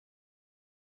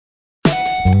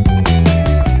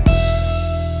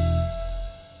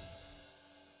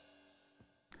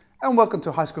And welcome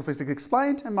to High School Physics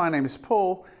Explained, and my name is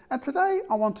Paul, and today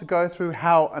I want to go through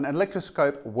how an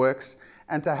electroscope works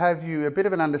and to have you a bit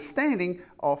of an understanding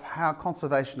of how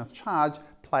conservation of charge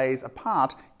plays a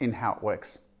part in how it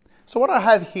works. So what I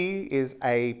have here is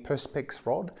a perspex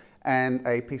rod and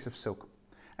a piece of silk.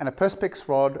 And a perspex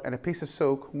rod and a piece of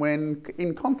silk, when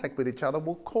in contact with each other,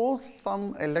 will cause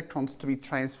some electrons to be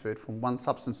transferred from one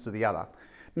substance to the other.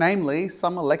 Namely,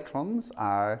 some electrons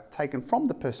are taken from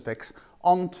the perspex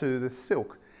onto the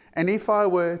silk. And if I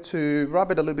were to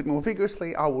rub it a little bit more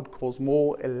vigorously, I would cause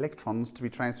more electrons to be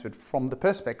transferred from the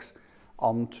perspex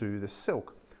onto the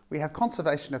silk. We have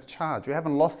conservation of charge. We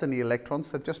haven't lost any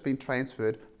electrons, they've just been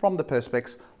transferred from the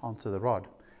perspex onto the rod.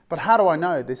 But how do I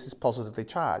know this is positively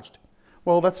charged?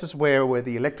 Well, that's just where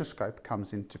the electroscope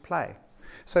comes into play.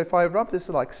 So if I rub this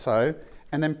like so,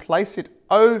 and then place it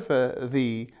over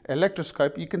the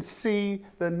electroscope, you can see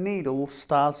the needle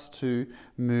starts to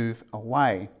move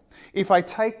away. If I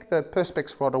take the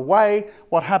perspex rod away,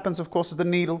 what happens, of course, is the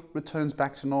needle returns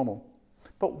back to normal.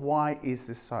 But why is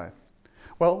this so?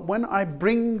 Well, when I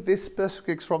bring this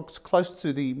perspex rod close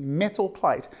to the metal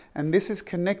plate, and this is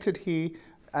connected here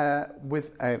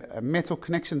with metal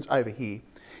connections over here,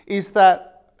 is that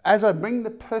as I bring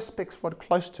the perspex rod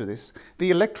close to this,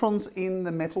 the electrons in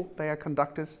the metal, they are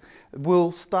conductors,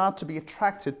 will start to be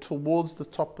attracted towards the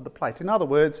top of the plate. In other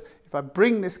words, if I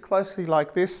bring this closely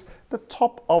like this, the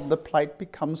top of the plate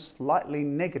becomes slightly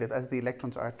negative as the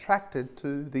electrons are attracted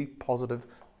to the positive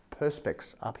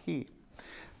perspex up here.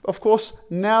 Of course,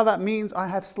 now that means I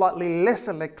have slightly less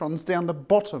electrons down the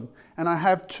bottom, and I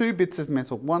have two bits of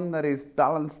metal, one that is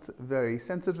balanced very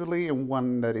sensitively and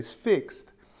one that is fixed.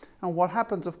 And what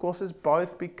happens, of course, is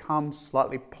both become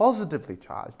slightly positively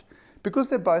charged. Because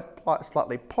they're both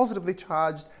slightly positively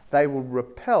charged, they will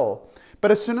repel. But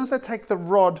as soon as I take the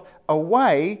rod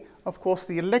away, of course,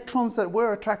 the electrons that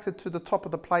were attracted to the top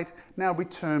of the plate now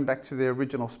return back to their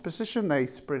original position. They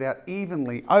spread out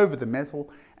evenly over the metal,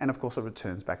 and of course, it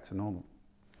returns back to normal.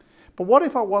 But what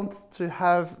if I want to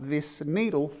have this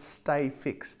needle stay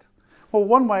fixed? Well,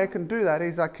 one way I can do that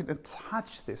is I can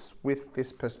attach this with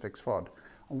this perspex rod.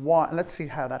 Why? Let's see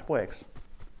how that works.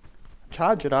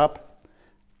 Charge it up,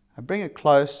 I bring it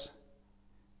close,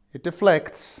 it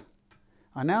deflects,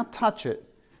 I now touch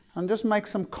it and just make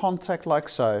some contact like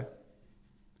so,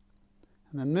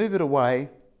 and then move it away,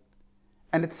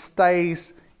 and it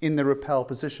stays in the repel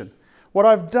position. What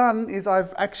I've done is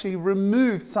I've actually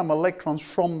removed some electrons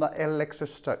from the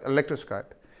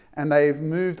electroscope, and they've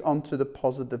moved onto the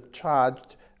positive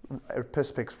charged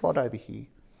perspex rod over here.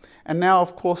 And now,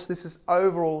 of course, this is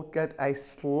overall get a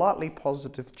slightly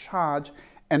positive charge,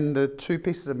 and the two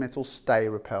pieces of metal stay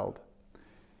repelled.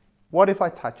 What if I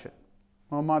touch it?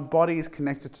 Well, my body is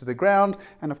connected to the ground,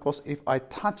 and of course, if I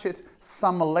touch it,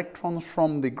 some electrons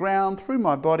from the ground through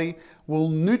my body will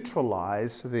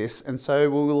neutralize this, and so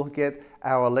we will get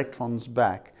our electrons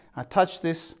back. I touch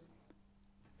this,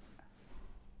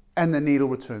 and the needle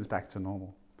returns back to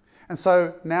normal. And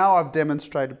so now I've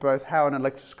demonstrated both how an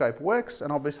electroscope works, and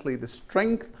obviously the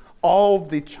strength of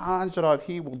the charge that I've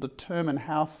here will determine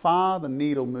how far the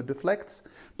needle deflects,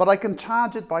 but I can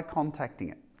charge it by contacting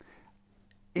it.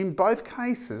 In both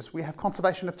cases, we have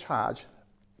conservation of charge.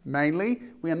 Mainly,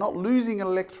 we are not losing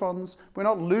electrons, we're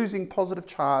not losing positive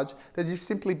charge, they're just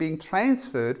simply being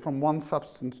transferred from one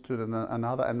substance to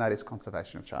another, and that is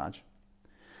conservation of charge.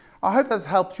 I hope that's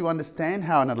helped you understand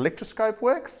how an electroscope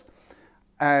works.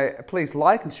 Please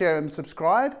like and share and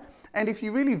subscribe. And if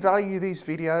you really value these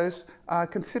videos,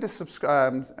 consider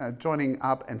joining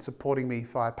up and supporting me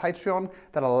via Patreon.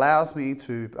 That allows me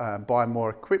to buy more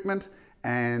equipment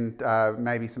and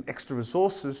maybe some extra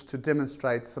resources to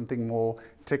demonstrate something more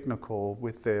technical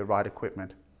with the right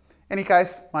equipment. In any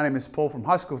case, my name is Paul from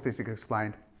High School Physics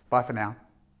Explained. Bye for now.